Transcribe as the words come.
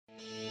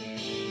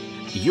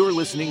You're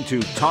listening to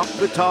Talk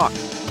the Talk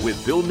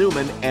with Bill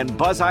Newman and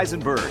Buzz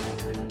Eisenberg,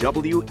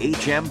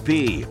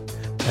 WHMP.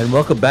 And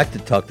welcome back to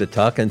Talk the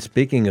Talk. And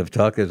speaking of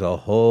talk, there's a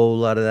whole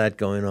lot of that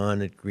going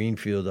on at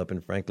Greenfield up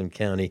in Franklin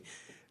County.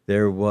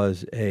 There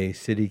was a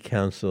city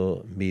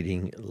council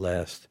meeting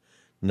last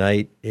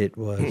night. It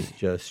was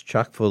just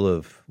chock full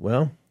of,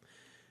 well,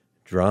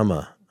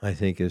 drama, I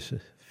think is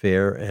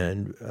fair,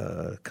 and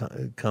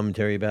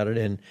commentary about it.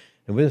 And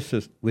with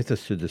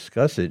us to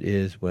discuss it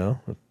is,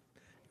 well, a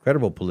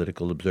credible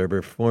political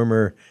observer,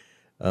 former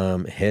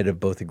head of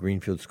both the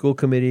Greenfield School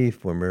Committee,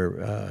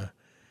 former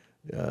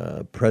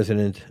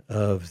president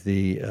of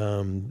the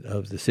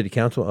City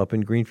Council up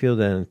in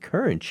Greenfield, and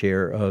current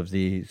chair of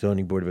the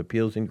Zoning Board of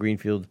Appeals in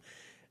Greenfield,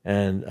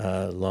 and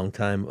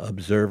longtime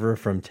observer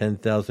from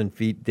 10,000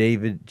 feet,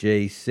 David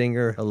J.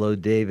 Singer. Hello,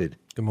 David.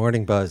 Good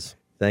morning, Buzz.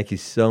 Thank you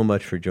so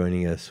much for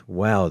joining us.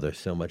 Wow, there's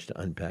so much to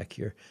unpack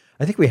here.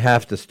 I think we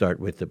have to start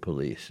with the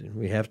police, and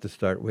we have to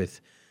start with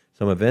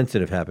some events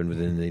that have happened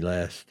within the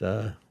last,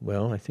 I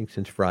think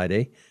since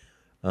Friday.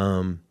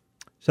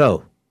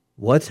 So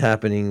what's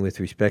happening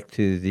with respect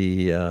to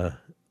the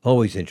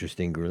always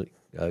interesting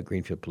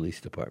Greenfield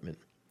Police Department?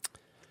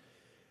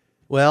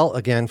 Well,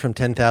 again, from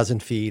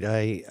 10,000 feet,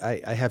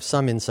 I have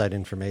some inside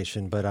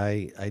information, but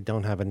I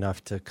don't have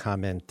enough to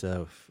comment,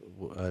 to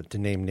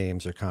name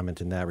names or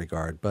comment in that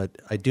regard. But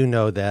I do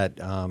know that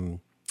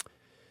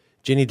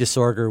Ginny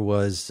DeSorger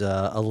was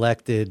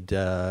elected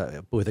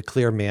with a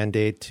clear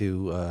mandate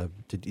to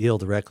deal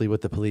directly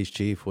with the police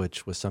chief,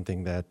 which was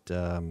something that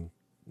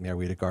Mayor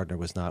Rita Gardner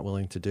was not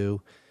willing to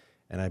do.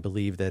 And I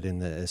believe that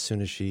as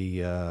soon as she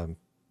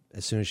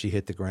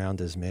hit the ground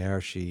as mayor,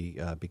 she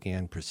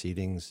began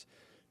proceedings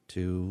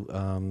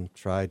to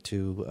try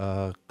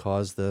to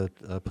cause the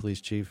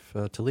police chief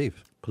to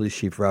leave. Police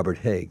Chief Robert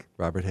Haig.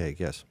 Robert Haig,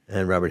 yes.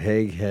 And Robert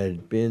Haig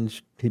he'd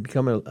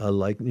become a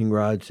lightning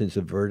rod since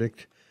a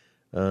verdict.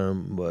 A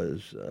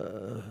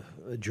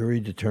jury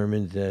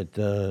determined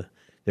that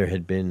there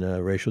had been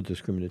racial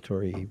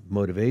discriminatory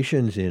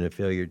motivations in a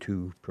failure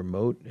to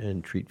promote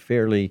and treat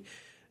fairly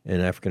an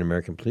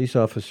African-American police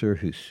officer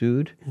who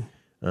sued,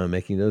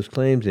 making those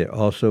claims. There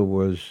also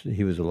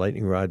he was a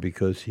lightning rod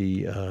because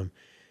when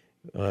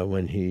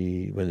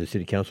the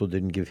city council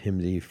didn't give him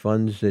the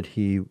funds that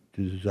he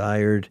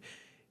desired,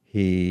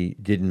 he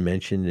didn't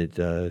mention that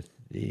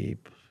the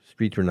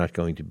streets were not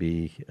going to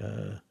be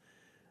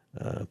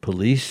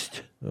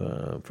policed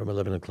from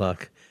 11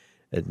 o'clock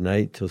at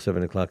night till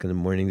 7 o'clock in the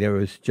morning. There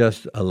was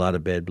just a lot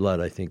of bad blood,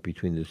 I think,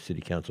 between the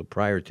city council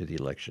prior to the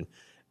election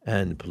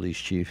and the police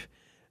chief.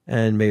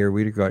 And Mayor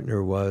Rita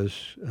Gardner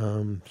was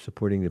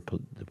supporting the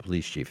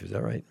police chief. Is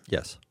that right?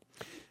 Yes.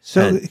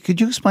 So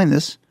could you explain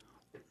this,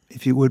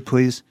 if you would,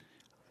 please?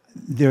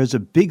 There's a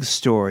big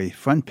story,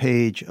 front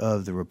page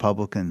of the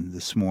Republican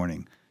this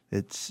morning.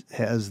 It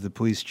has the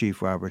police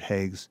chief, Robert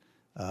Haig's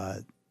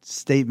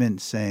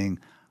statement saying,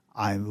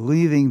 I'm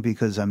leaving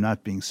because I'm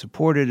not being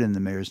supported, and the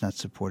mayor's not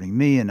supporting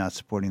me, and not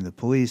supporting the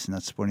police, and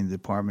not supporting the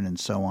department, and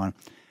so on.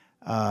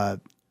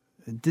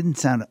 It didn't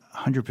sound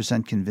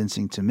 100%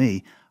 convincing to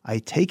me. I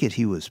take it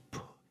he was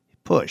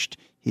pushed.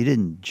 He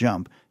didn't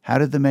jump. How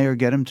did the mayor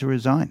get him to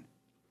resign?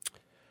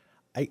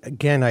 I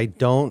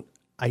don't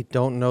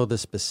know the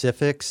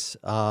specifics,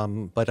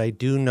 but I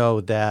do know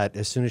that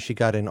as soon as she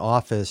got in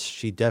office,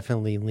 she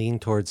definitely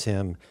leaned towards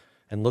him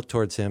and looked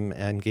towards him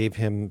and gave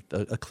him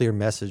a clear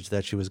message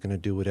that she was going to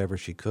do whatever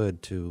she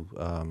could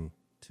to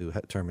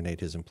terminate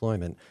his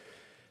employment.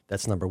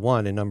 That's number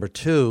one. And number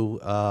two,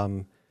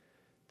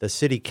 the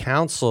city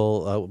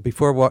council,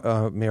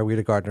 before Mayor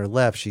Rita Gardner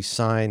left, she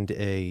signed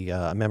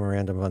a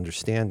memorandum of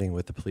understanding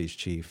with the police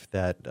chief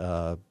that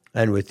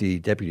and with the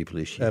deputy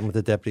police chief. And with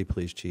the deputy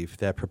police chief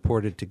that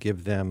purported to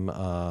give them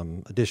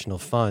additional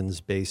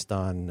funds based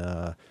on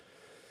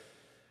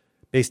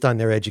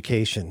their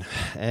education.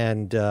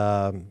 And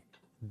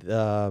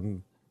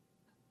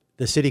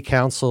the city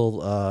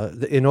council,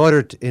 in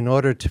order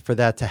for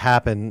that to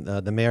happen,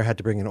 the mayor had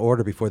to bring an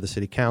order before the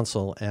city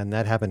council, and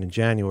that happened in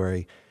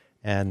January.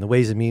 And the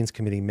Ways and Means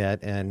Committee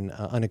met and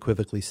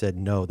unequivocally said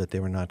no, that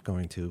they were not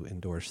going to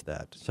endorse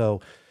that.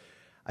 So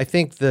I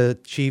think the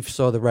chief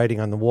saw the writing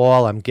on the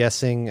wall. I'm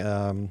guessing,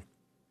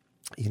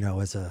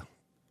 as a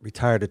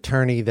retired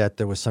attorney, that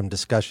there was some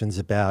discussions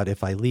about,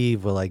 if I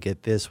leave, will I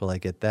get this, will I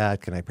get that,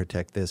 can I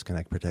protect this, can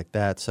I protect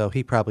that? So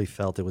he probably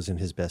felt it was in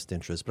his best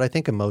interest. But I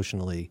think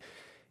emotionally,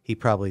 he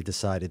probably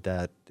decided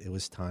that it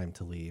was time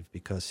to leave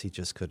because he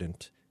just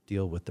couldn't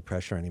deal with the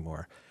pressure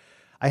anymore.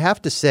 I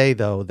have to say,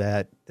 though,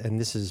 that, and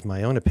this is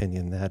my own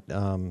opinion, that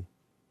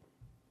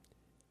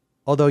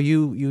although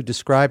you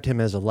described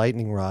him as a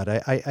lightning rod,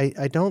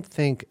 I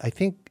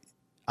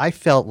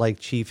felt like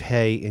Chief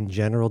Hay in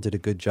general did a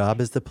good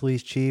job as the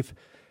police chief.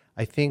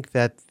 I think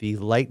that the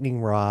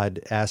lightning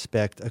rod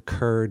aspect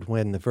occurred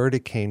when the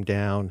verdict came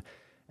down,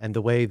 and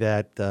the way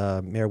that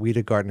Mayor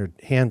Rita Gardner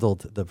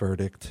handled the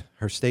verdict,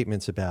 her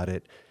statements about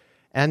it,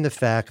 and the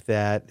fact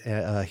that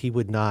the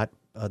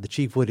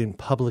chief wouldn't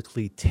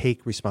publicly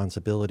take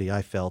responsibility,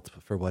 I felt,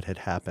 for what had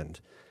happened.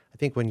 I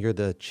think when you're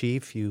the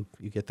chief, you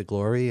get the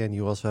glory, and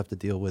you also have to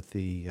deal with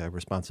the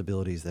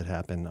responsibilities that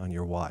happen on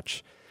your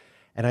watch.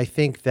 And I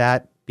think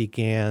that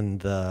began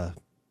the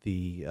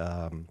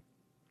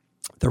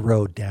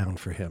road down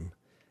for him.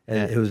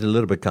 And it was a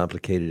little bit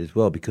complicated as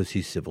well because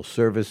he's civil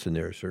service, and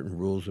there are certain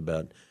rules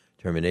about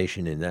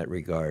termination in that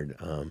regard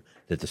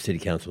that the city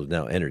council is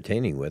now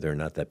entertaining whether or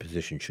not that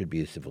position should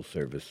be a civil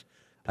service position.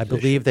 I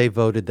believe they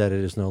voted that it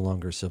is no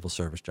longer a civil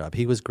service job.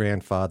 He was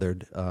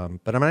grandfathered,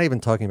 but I'm not even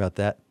talking about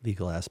that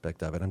legal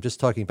aspect of it. I'm just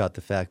talking about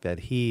the fact that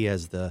he,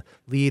 as the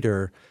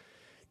leader,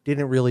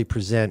 didn't really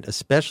present,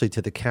 especially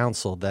to the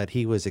council, that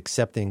he was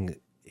accepting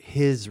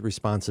his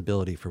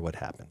responsibility for what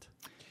happened.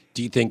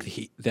 Do you think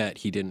that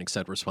he didn't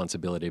accept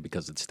responsibility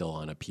because it's still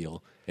on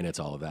appeal and it's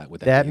all of that?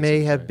 That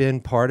may have been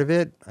part of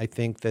it. I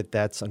think that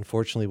that's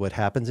unfortunately what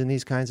happens in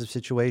these kinds of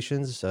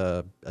situations.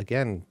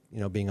 Again,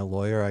 being a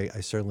lawyer, I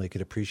certainly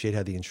could appreciate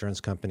how the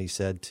insurance company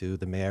said to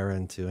the mayor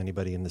and to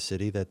anybody in the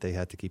city that they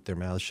had to keep their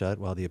mouths shut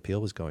while the appeal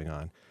was going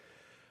on.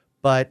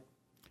 But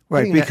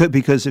right,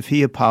 because if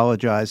he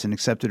apologized and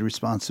accepted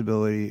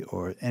responsibility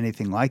or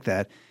anything like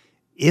that,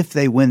 if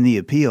they win the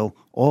appeal,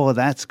 all of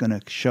that's going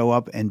to show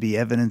up and be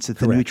evidence at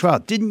the new trial.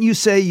 Didn't you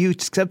say you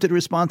accepted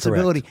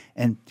responsibility? Correct.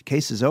 And the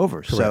case is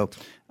over. Correct.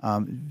 So,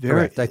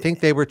 Correct. I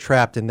think they were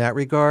trapped in that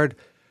regard,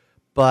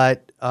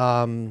 but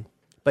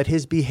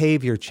his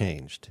behavior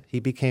changed. He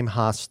became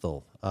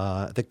hostile.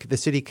 The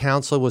city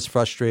council was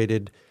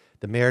frustrated.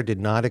 The mayor did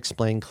not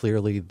explain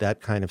clearly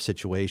that kind of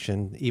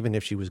situation, even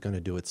if she was going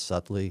to do it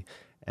subtly,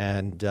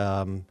 and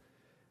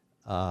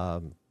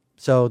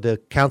so the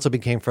council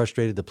became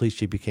frustrated. The police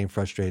chief became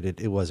frustrated.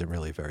 It wasn't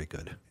really very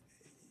good.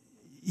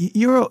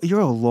 You're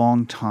a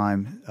long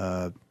time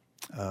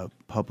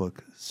public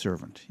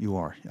servant. You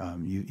are.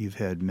 You've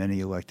had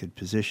many elected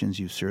positions.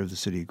 You've served the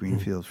city of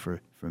Greenfield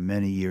for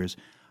many years.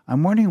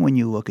 I'm wondering, when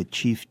you look at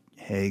Chief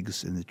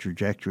Higgs and the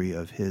trajectory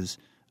of his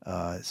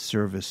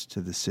service to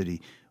the city,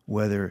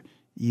 whether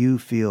you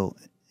feel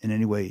in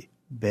any way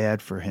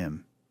bad for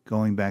him,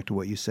 going back to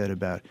what you said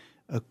about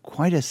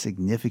quite a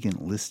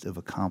significant list of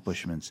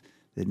accomplishments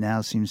that now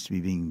seems to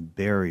be being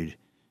buried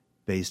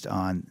based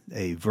on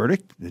a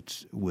verdict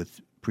that's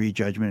with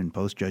pre-judgment and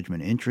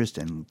post-judgment interest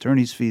and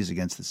attorney's fees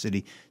against the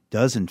city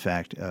does in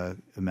fact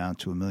amount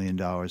to $1 million,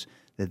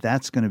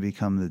 that's going to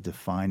become the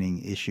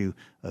defining issue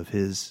of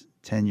his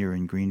tenure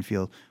in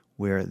Greenfield,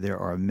 where there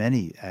are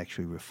many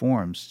actually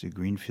reforms to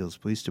Greenfield's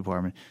police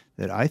department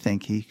that I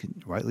think he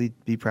can rightly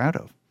be proud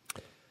of.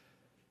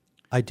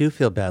 I do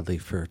feel badly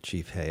for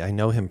Chief Hay. I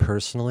know him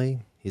personally.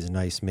 He's a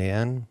nice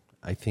man.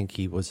 I think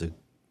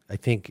I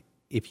think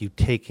if you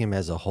take him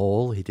as a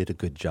whole, he did a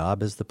good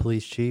job as the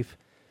police chief.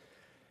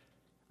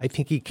 I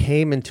think he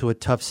came into a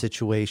tough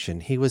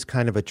situation. He was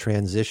kind of a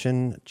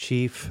transition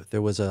chief.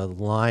 There was a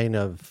line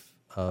of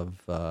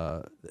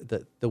the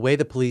way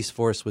the police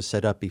force was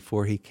set up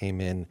before he came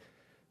in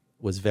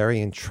was very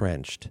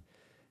entrenched.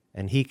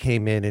 And he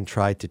came in and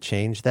tried to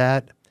change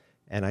that.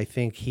 And I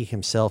think he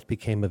himself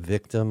became a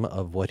victim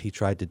of what he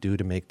tried to do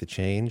to make the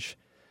change.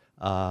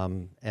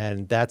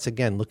 And that's,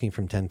 again, looking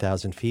from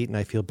 10,000 feet, and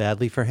I feel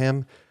badly for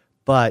him.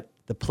 But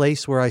the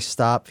place where I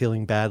stopped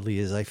feeling badly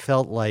is I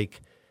felt like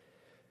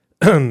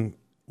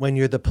when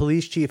you're the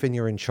police chief and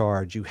you're in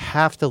charge, you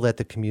have to let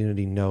the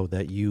community know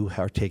that you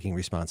are taking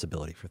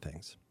responsibility for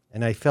things.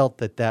 And I felt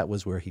that that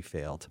was where he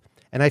failed.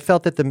 And I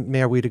felt that the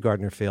Mayor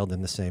Wiedegardner failed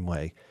in the same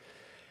way.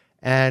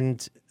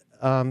 And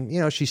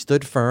she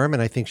stood firm,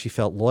 and I think she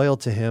felt loyal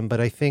to him, but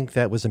I think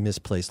that was a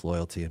misplaced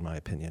loyalty, in my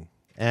opinion.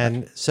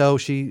 And so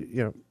she,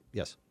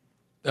 yes.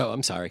 Oh,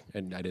 I'm sorry,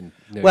 I didn't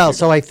know. Well,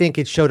 so I think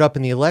it showed up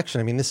in the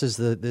election. I mean, it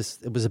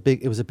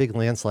was a big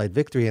landslide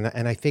victory,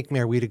 and I think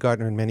Mayor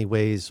Wiedegardner in many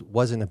ways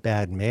wasn't a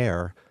bad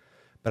mayor,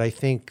 but I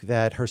think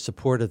that her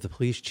support of the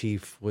police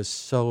chief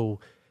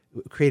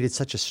created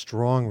such a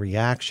strong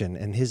reaction,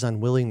 and his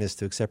unwillingness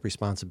to accept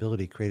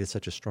responsibility created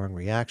such a strong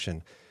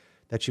reaction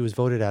that she was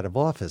voted out of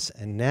office.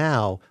 And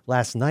now,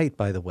 last night,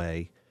 by the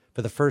way,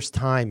 for the first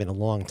time in a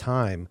long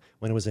time,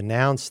 when it was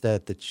announced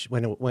that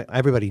when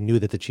everybody knew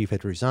that the chief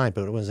had resigned,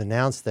 but it was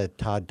announced that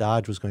Todd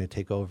Dodge was going to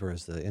take over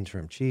as the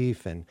interim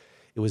chief, and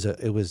it was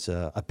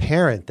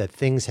apparent that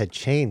things had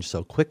changed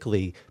so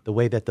quickly the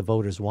way that the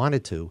voters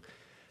wanted to.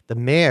 The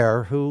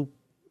mayor, who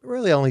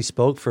really only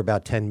spoke for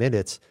about 10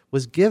 minutes,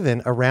 was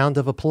given a round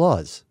of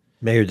applause.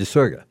 Mayor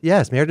DeSorga.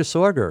 Yes, Mayor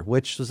DeSorga,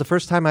 which was the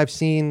first time I've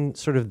seen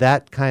sort of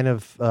that kind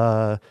of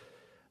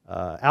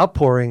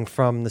outpouring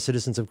from the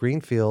citizens of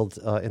Greenfield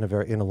in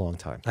a long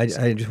time. I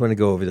just want to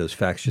go over those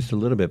facts just a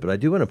little bit, but I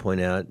do want to point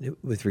out,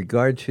 with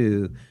regard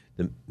to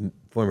the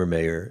former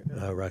mayor,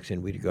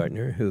 Roxanne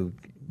Wiedegardner, who,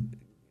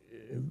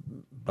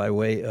 by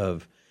way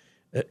of,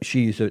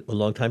 she's a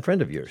longtime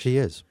friend of yours. She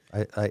is.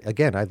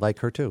 I like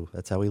her too.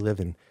 That's how we live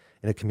in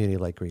a community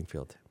like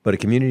Greenfield. But a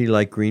community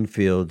like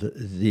Greenfield,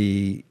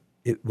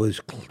 it was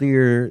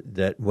clear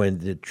that when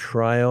the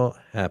trial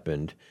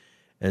happened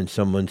and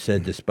someone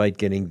said, despite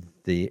getting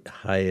the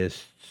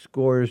highest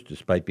scores,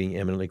 despite being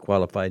eminently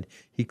qualified,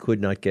 he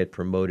could not get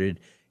promoted.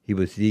 He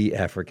was the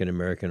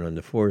African-American on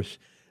the force.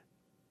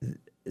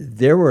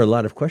 there were a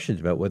lot of questions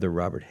about whether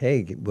Robert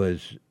Haig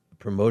was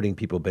promoting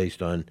people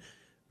based on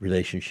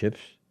relationships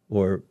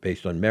or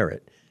based on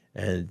merit.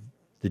 And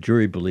the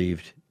jury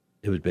believed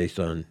it was based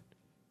on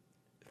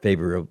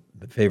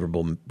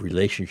favorable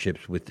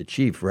relationships with the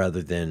chief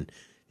rather than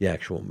the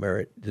actual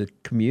merit. The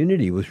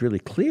community was really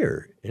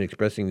clear in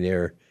expressing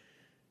their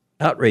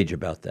outrage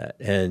about that.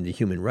 And the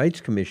Human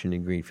Rights Commission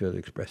in Greenfield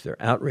expressed their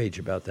outrage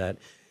about that.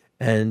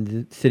 And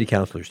the city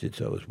councilors did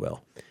so as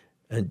well.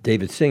 And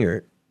David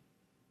Singer,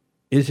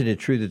 isn't it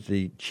true that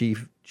the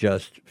chief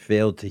just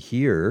failed to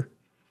hear,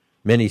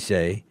 many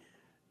say,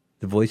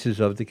 the voices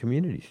of the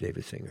communities,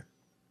 David Singer?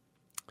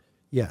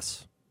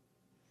 Yes.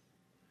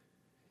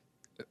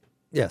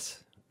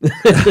 Yes.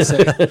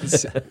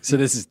 So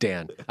this is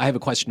Dan. I have a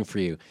question for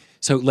you.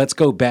 So let's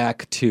go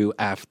back to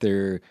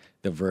after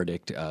the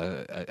verdict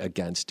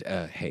against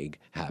Haig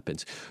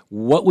happens.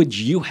 What would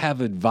you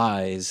have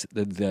advised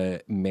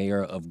the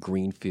mayor of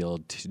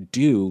Greenfield to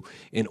do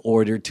in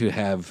order to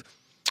have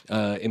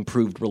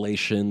improved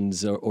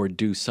relations or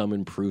do some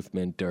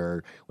improvement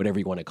or whatever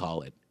you want to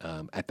call it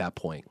at that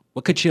point?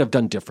 What could she have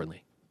done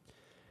differently?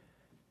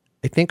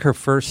 I think her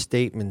first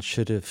statement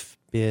should have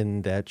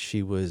been that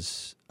she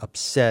was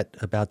upset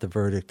about the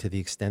verdict to the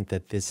extent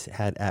that this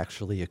had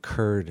actually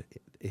occurred,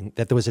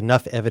 that there was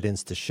enough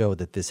evidence to show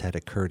that this had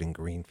occurred in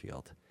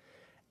Greenfield,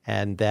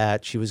 and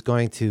that she was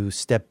going to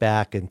step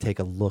back and take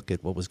a look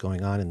at what was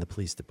going on in the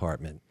police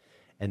department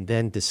and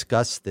then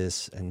discuss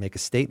this and make a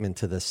statement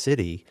to the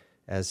city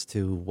as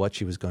to what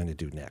she was going to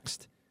do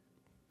next.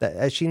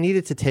 That she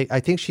needed to take, I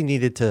think she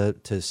needed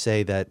to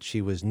say that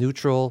she was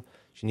neutral,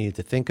 she needed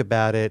to think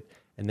about it,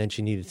 and then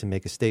she needed to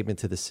make a statement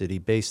to the city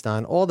based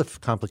on all the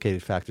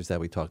complicated factors that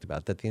we talked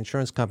about, that the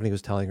insurance company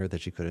was telling her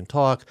that she couldn't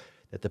talk,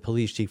 that the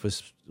police chief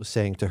was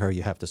saying to her,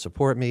 you have to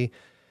support me.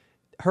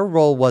 Her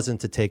role wasn't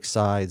to take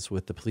sides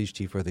with the police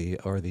chief or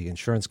the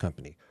insurance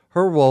company.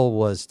 Her role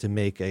was to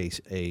make a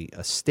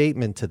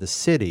statement to the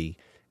city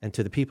and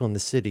to the people in the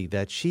city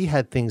that she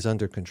had things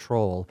under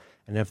control,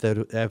 and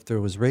if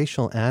there was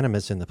racial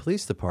animus in the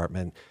police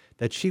department,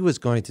 that she was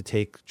going to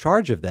take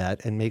charge of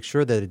that and make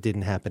sure that it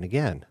didn't happen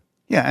again.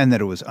 Yeah, and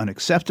that it was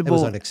unacceptable. It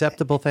was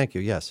unacceptable, thank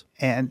you, yes.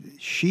 And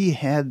she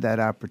had that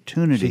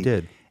opportunity. She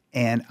did.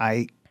 And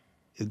I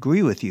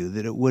agree with you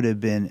that it would have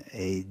been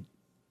it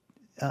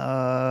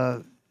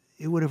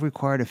would have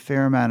required a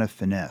fair amount of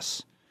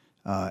finesse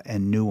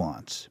and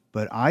nuance.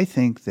 But I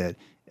think that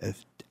an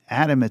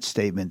adamant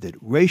statement that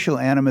racial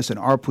animus in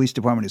our police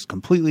department is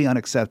completely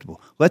unacceptable.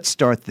 Let's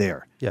start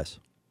there. Yes.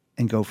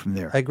 And go from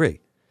there. I agree.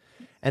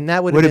 And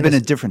that would have been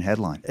a different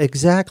headline.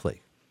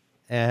 Exactly.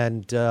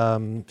 And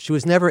she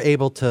was never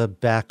able to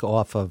back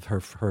off of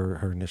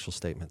her initial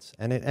statements.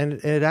 And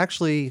it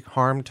actually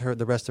harmed her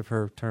the rest of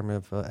her term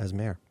as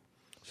mayor.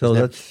 So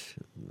let's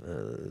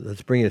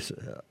bring us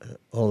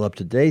all up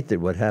to date that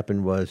what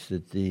happened was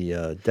that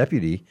the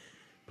deputy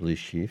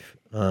police chief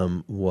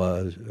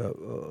was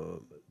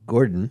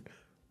Gordon.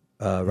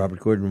 Robert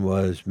Gordon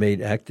was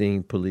made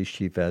acting police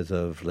chief as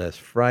of last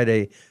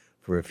Friday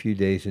for a few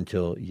days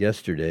until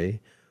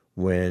yesterday,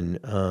 when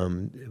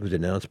it was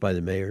announced by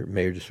the Mayor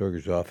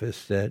DeSorger's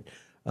office that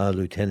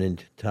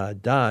Lieutenant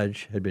Todd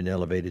Dodge had been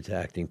elevated to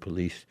acting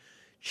police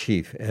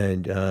chief.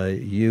 And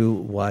you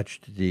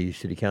watched the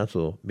city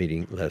council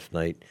meeting last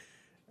night.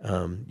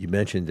 You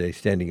mentioned a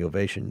standing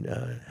ovation.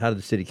 How did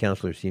the city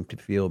councilors seem to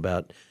feel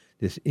about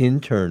this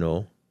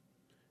internal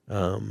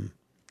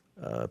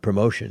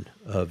promotion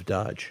of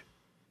Dodge?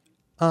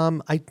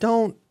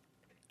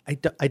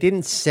 I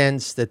didn't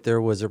sense that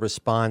there was a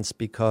response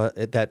because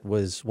that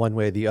was one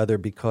way or the other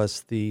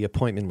because the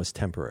appointment was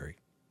temporary.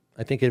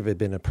 I think if it had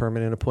been a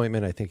permanent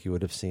appointment, I think you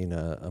would have seen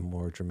a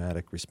more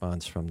dramatic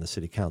response from the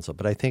city council.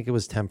 But I think it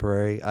was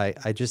temporary.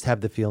 I just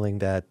have the feeling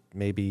that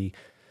maybe,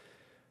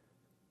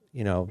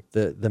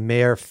 the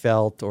mayor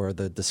felt, or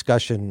the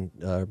discussion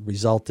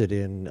resulted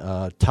in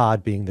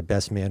Todd being the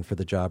best man for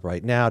the job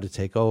right now to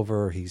take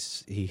over.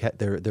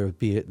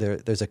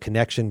 There's a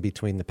connection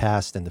between the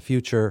past and the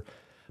future.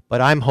 But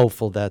I'm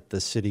hopeful that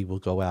the city will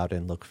go out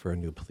and look for a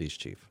new police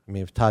chief. I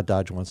mean, if Todd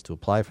Dodge wants to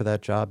apply for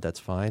that job, that's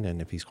fine.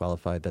 And if he's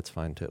qualified, that's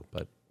fine too.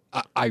 But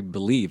I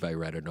believe I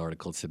read an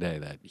article today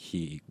that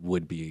he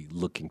would be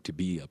looking to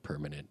be a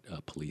permanent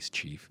police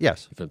chief.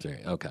 Yes. If I'm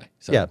saying, okay.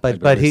 So yeah,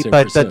 but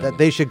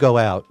they should go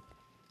out.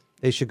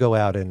 They should go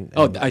out and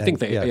I think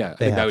they I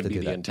think that would be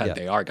the intent. Yeah.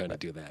 They are going to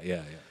do that.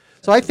 Yeah.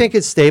 So I think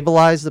it's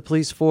stabilized the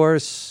police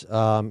force.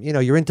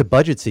 You're into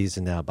budget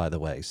season now, by the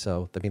way.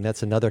 So I mean,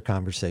 that's another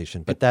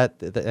conversation. But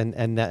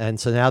and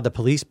so now the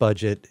police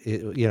budget,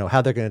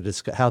 how they're going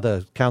to how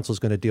the council's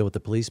going to deal with the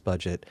police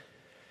budget,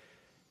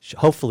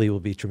 hopefully will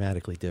be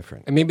dramatically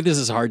different. And maybe this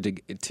is hard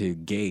to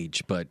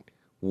gauge, but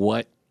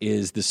what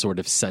is the sort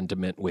of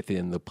sentiment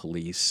within the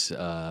police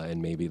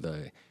and maybe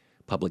the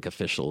public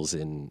officials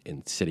in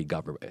city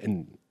government,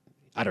 and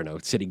I don't know,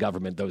 city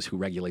government, those who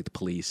regulate the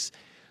police?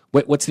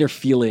 What's their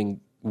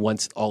feeling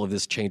once all of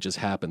this changes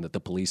happen, that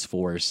the police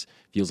force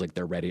feels like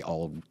they're ready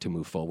all to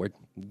move forward?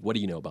 What do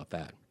you know about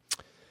that?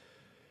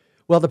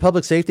 Well, the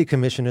Public Safety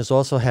Commission has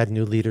also had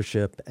new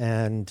leadership,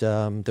 and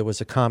there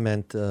was a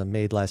comment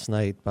made last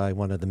night by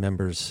one of the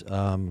members.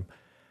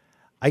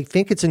 I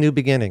think it's a new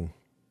beginning.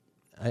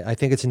 I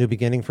think it's a new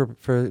beginning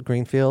for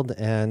Greenfield,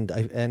 and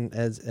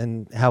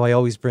how I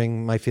always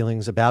bring my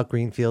feelings about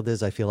Greenfield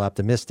is I feel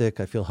optimistic,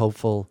 I feel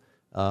hopeful,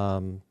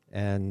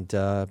 and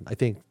I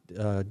think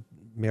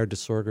Mayor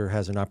DeSorger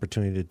has an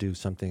opportunity to do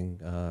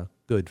something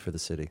good for the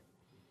city.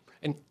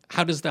 And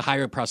how does the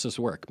hire process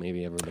work?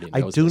 Maybe everybody knows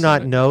I do this,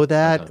 not but- know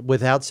that.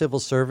 Without civil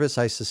service,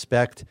 I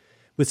suspect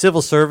with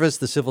civil service,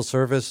 the civil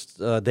service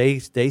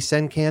they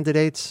send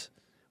candidates,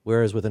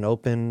 whereas with an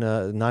open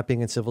not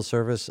being in civil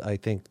service, I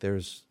think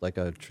there's like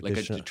a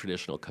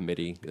traditional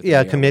committee. that Yeah,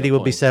 the mayor committee will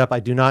be appoint. set up. I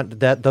do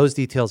not that those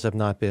details have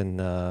not been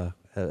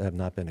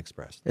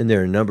expressed. And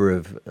there are a number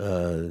of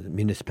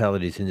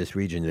municipalities in this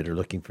region that are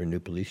looking for a new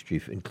police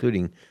chief,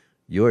 including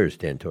yours,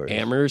 Dan Torres.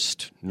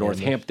 Amherst,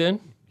 Northampton,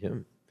 Yeah.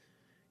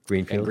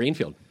 Greenfield. and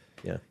Greenfield.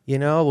 Yeah. You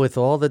know, with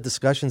all the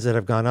discussions that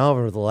have gone on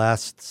over the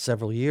last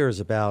several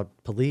years about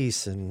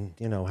police and,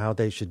 how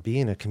they should be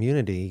in a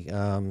community,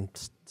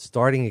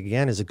 starting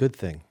again is a good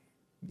thing.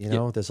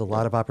 There's a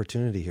lot of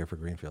opportunity here for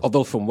Greenfield.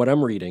 Although from what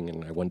I'm reading,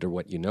 and I wonder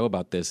what you know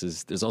about this,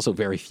 is there's also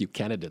very few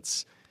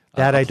candidates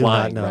That I do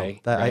not applying, know.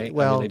 Right? That I- Right?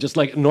 well- mean, just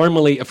like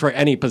normally for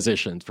any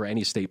positions, for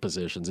any state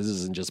positions, this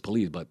isn't just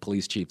police, but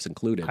police chiefs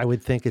included. I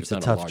would think it's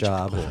There's a not tough large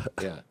job. pool.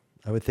 Yeah.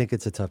 I would think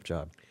it's a tough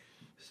job.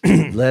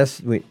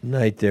 Last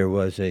night there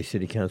was a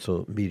city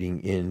council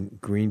meeting in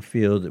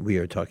Greenfield. We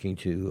are talking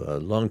to a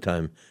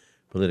longtime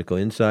political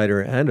insider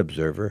and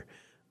observer,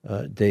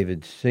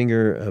 David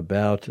Singer,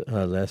 about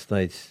last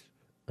night's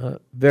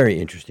very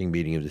interesting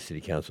meeting of the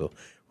city council.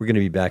 We're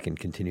going to be back and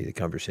continue the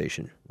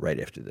conversation right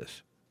after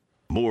this.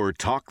 More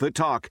Talk the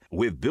Talk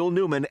with Bill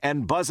Newman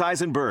and Buzz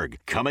Eisenberg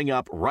coming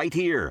up right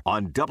here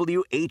on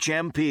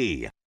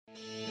WHMP.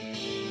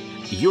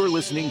 You're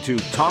listening to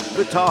Talk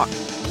the Talk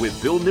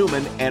with Bill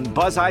Newman and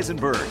Buzz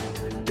Eisenberg,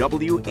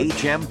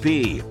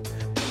 WHMP.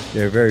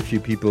 There are very few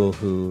people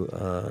who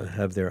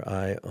have their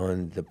eye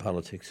on the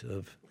politics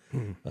of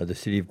the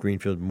city of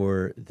Greenfield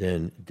more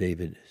than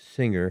David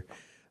Singer.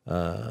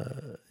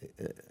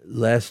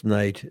 Last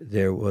night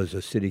there was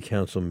a city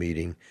council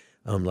meeting,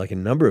 like a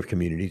number of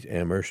communities,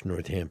 Amherst,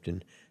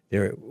 Northampton.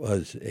 There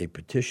was a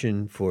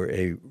petition for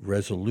a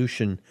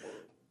resolution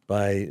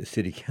by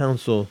city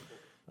council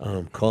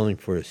calling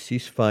for a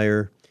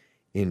ceasefire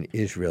in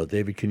Israel.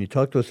 David, can you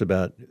talk to us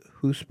about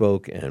who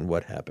spoke and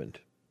what happened?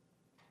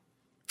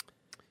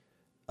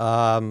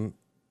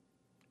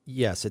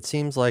 Yes, it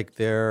seems like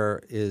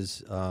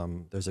there's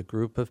a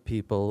group of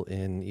people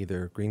in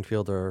either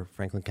Greenfield or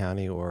Franklin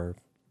County or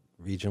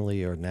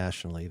regionally or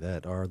nationally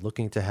that are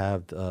looking to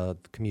have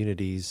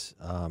communities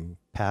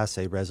pass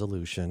a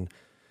resolution,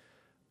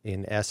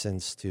 in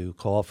essence, to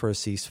call for a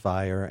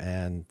ceasefire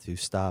and to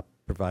stop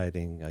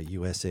providing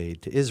U.S.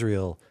 aid to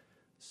Israel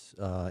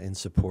in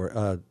support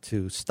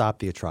to stop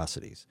the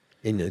atrocities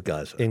In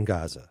Gaza. in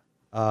Gaza.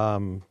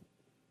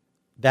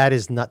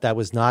 That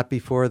was not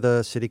before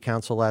the city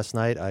council last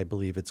night. I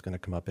believe it's going to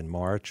come up in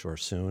March or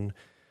soon.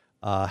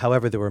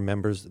 However,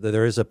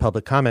 there is a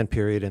public comment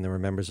period, and there were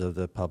members of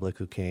the public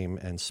who came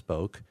and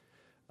spoke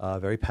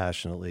very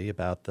passionately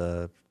about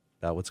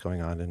what's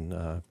going on in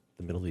the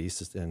Middle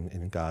East and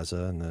in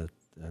Gaza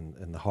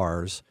and the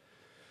horrors.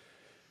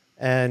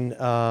 And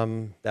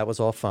that was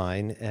all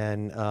fine.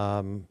 And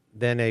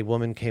then a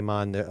woman came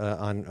on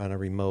a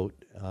remote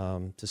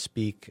to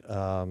speak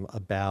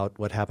about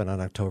what happened on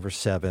October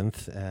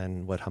 7th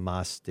and what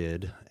Hamas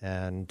did.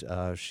 And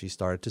she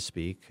started to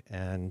speak,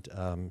 and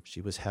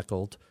she was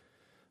heckled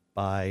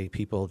by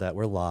people that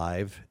were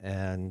live.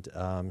 And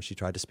she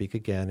tried to speak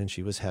again, and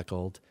she was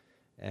heckled.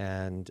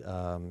 And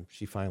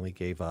she finally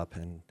gave up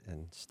and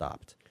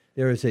stopped.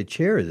 There is a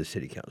chair of the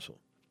city council.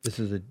 This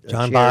is a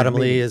John chaired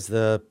Bottomley meeting. is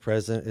the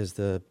president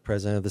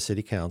of the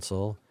city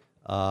council.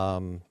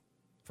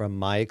 From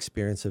my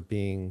experience of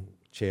being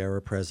chair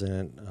or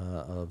president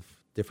of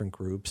different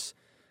groups,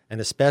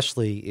 and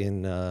especially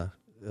in the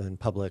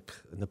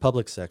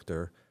public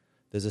sector,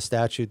 there's a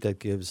statute that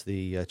gives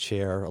the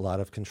chair a lot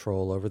of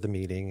control over the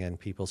meeting, and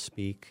people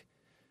speak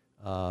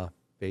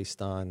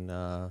based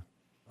on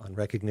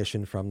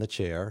recognition from the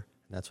chair.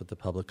 And that's what the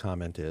public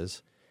comment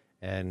is.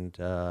 And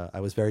I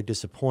was very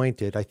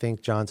disappointed. I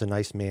think John's a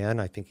nice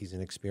man. I think he's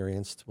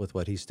inexperienced with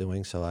what he's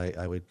doing. So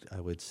I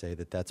would say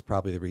that that's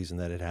probably the reason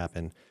that it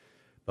happened.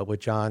 But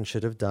what John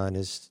should have done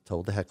is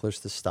told the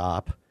hecklers to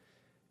stop.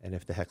 And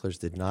if the hecklers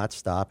did not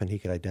stop and he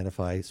could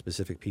identify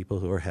specific people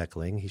who are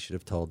heckling, he should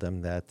have told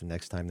them that the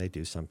next time they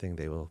do something,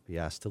 they will be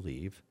asked to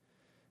leave.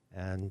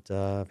 And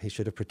he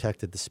should have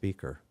protected the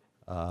speaker.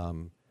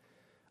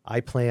 I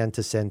plan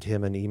to send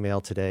him an email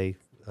today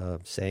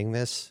saying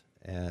this,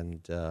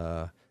 and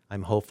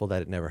I'm hopeful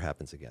that it never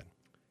happens again.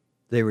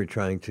 They were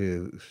trying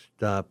to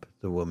stop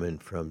the woman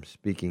from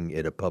speaking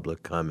at a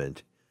public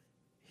comment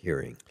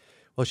hearing.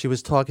 Well, she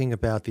was talking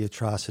about the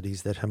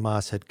atrocities that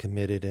Hamas had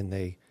committed,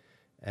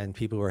 and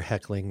people were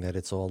heckling that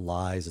it's all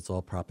lies, it's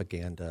all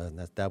propaganda, and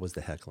that was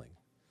the heckling.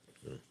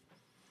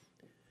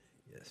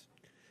 Yes.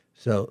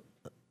 So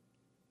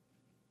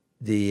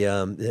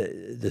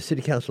the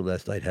city council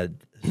last night had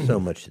so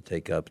much to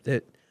take up.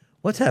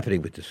 What's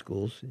happening with the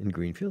schools in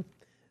Greenfield?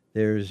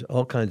 There's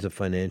all kinds of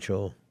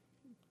financial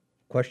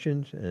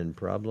questions and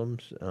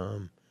problems.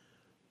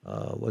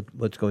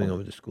 What's going on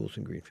with the schools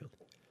in Greenfield?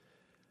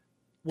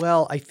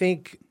 Well, I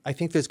think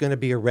there's going to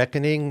be a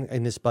reckoning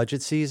in this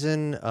budget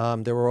season.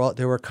 There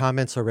were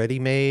comments already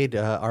made.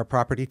 Our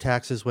property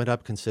taxes went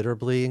up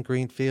considerably in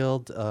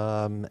Greenfield,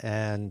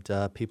 and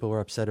people were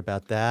upset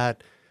about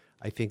that.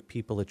 I think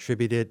people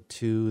attribute it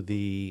to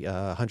the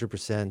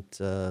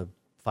 100%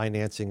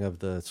 financing of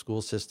the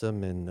school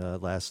system in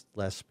last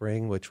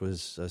spring, which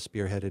was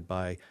spearheaded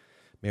by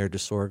Mayor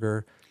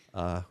DeSorger.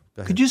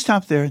 Could you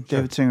stop there,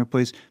 David Singer,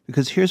 please?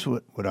 Because here's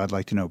what I'd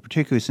like to know,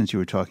 particularly since you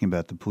were talking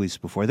about the police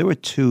before. There were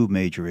two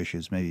major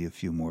issues, maybe a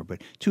few more,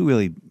 but two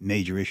really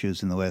major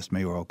issues in the last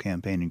mayoral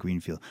campaign in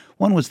Greenfield.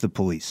 One was the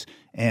police,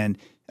 and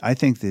I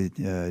think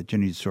that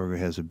Jenny DeSorger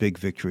has a big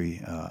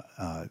victory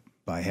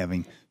by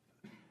having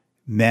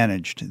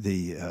managed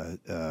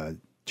the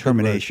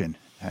termination.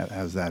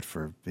 How's that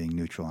for being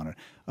neutral on it?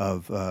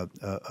 Of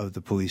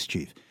the police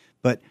chief,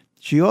 but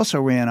she also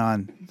ran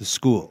on the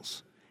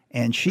schools.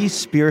 And she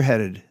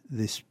spearheaded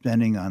the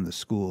spending on the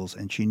schools,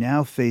 and she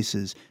now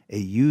faces a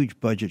huge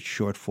budget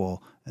shortfall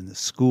in the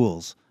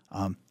schools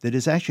that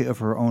is actually of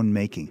her own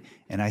making.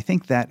 And I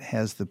think that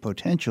has the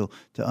potential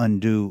to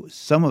undo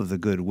some of the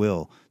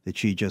goodwill that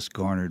she just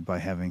garnered by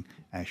having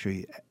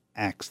actually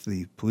axed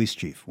the police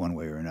chief one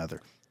way or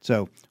another.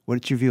 So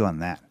what's your view on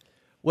that?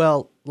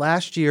 Well,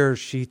 last year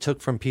she took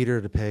from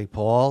Peter to pay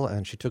Paul,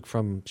 and she took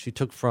from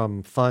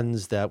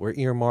funds that were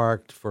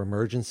earmarked for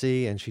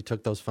emergency, and she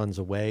took those funds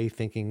away,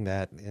 thinking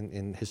that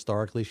in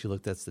historically she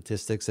looked at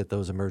statistics that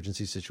those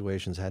emergency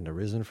situations hadn't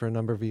arisen for a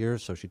number of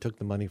years. So she took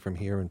the money from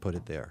here and put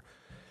it there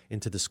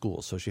into the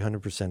schools. So she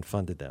 100%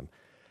 funded them.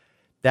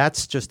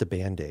 That's just a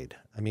Band-Aid.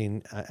 I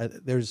mean,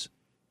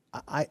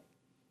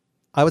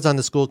 I was on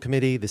the school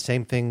committee. The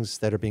same things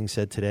that are being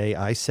said today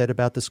I said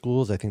about the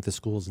schools. I think the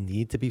schools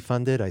need to be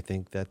funded. I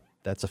think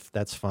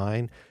that's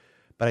fine.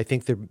 But I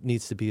think there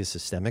needs to be a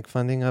systemic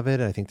funding of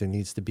it. I think there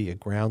needs to be a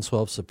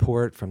groundswell of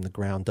support from the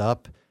ground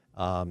up,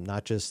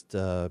 not just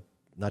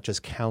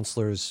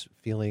counselors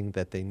feeling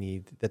that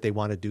they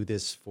want to do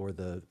this for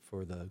the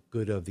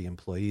good of the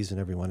employees and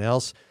everyone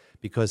else,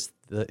 because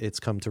it's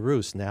come to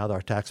roost. Now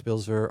our tax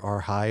bills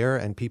are higher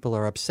and people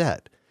are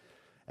upset.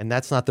 And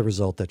that's not the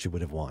result that you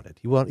would have wanted.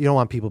 You don't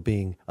want people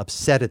being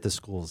upset at the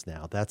schools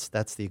now. That's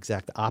the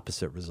exact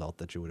opposite result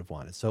that you would have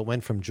wanted. So it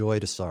went from joy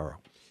to sorrow.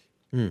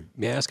 May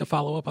I ask a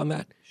follow-up on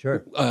that?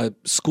 Sure.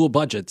 School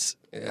budgets.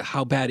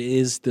 How bad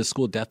is the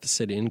school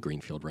deficit in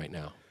Greenfield right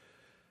now?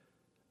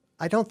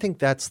 I don't think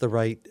that's the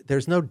right.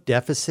 There's no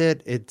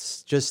deficit.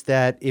 It's just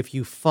that if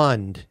you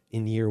fund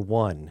in year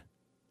one,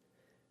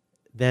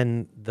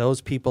 then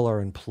those people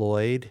are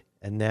employed.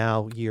 And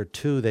now year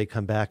two, they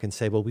come back and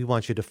say, well, we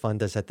want you to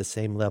fund us at the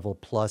same level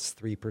plus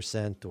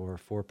 3% or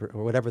 4%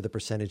 or whatever the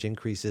percentage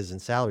increase is in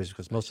salaries,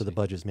 because most of the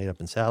budget is made up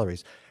in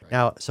salaries.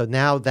 Right.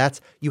 Now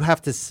that's, you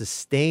have to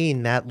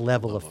sustain that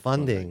level of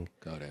funding.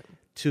 Got it.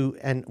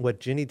 And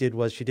what Ginny did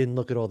was she didn't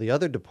look at all the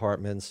other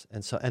departments.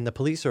 And the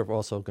police are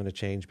also going to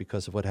change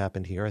because of what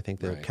happened here. I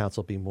think the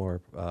council be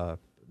more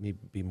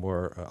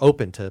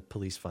open to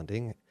police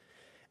funding.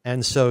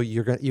 And so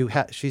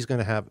she's going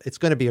to have, it's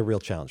going to be a real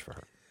challenge for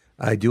her.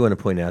 I do want to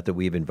point out that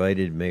we've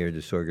invited Mayor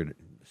DeSorger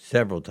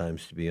several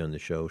times to be on the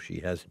show. She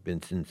hasn't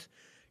been since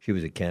she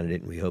was a candidate,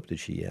 and we hope that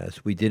she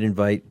has. We did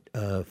invite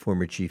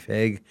former Chief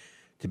Haig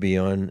to be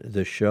on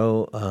the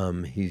show.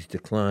 He's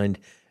declined,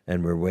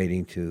 and we're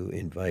waiting to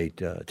invite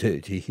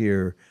to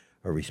hear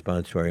a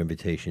response to our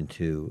invitation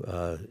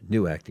to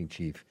new acting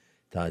chief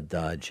Todd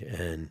Dodge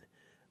and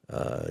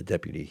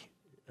Deputy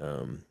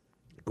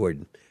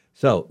Gordon.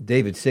 So,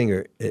 David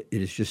Singer, it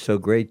is just so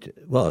great,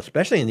 well,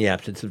 especially in the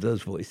absence of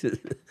those voices,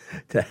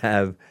 to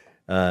have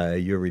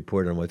your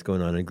report on what's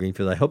going on in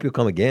Greenfield. I hope you'll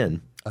come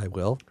again. I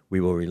will. We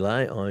will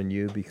rely on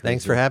you because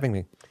thanks for having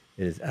me.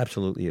 It is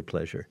absolutely a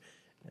pleasure.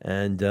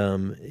 And,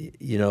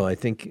 I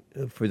think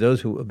for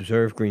those who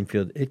observe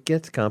Greenfield, it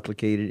gets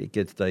complicated, it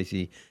gets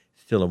dicey.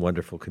 Still a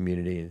wonderful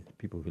community, and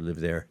people who live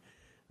there,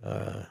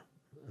 a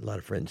lot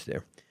of friends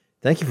there.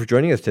 Thank you for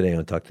joining us today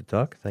on Talk to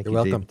Talk. Thank you,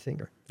 welcome. David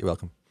Singer. You're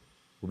welcome.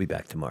 We'll be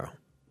back tomorrow.